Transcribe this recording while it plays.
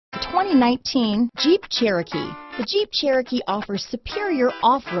2019 Jeep Cherokee. The Jeep Cherokee offers superior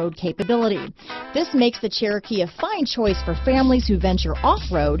off-road capability. This makes the Cherokee a fine choice for families who venture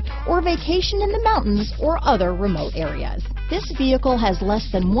off-road or vacation in the mountains or other remote areas. This vehicle has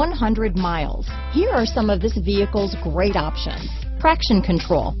less than 100 miles. Here are some of this vehicle's great options: traction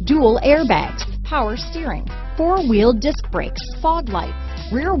control, dual airbags, power steering, four-wheel disc brakes, fog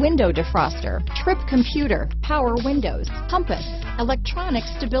lights, rear window defroster, trip computer, power windows, compass, electronic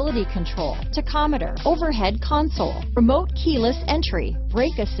stability control, tachometer, overhead console, remote keyless entry,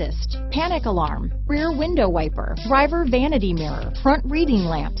 brake assist, panic alarm, rear window wiper, driver vanity mirror, front reading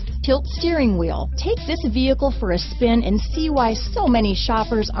lamps, tilt steering wheel. Take this vehicle for a spin and see why so many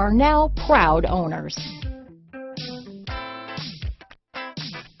shoppers are now proud owners.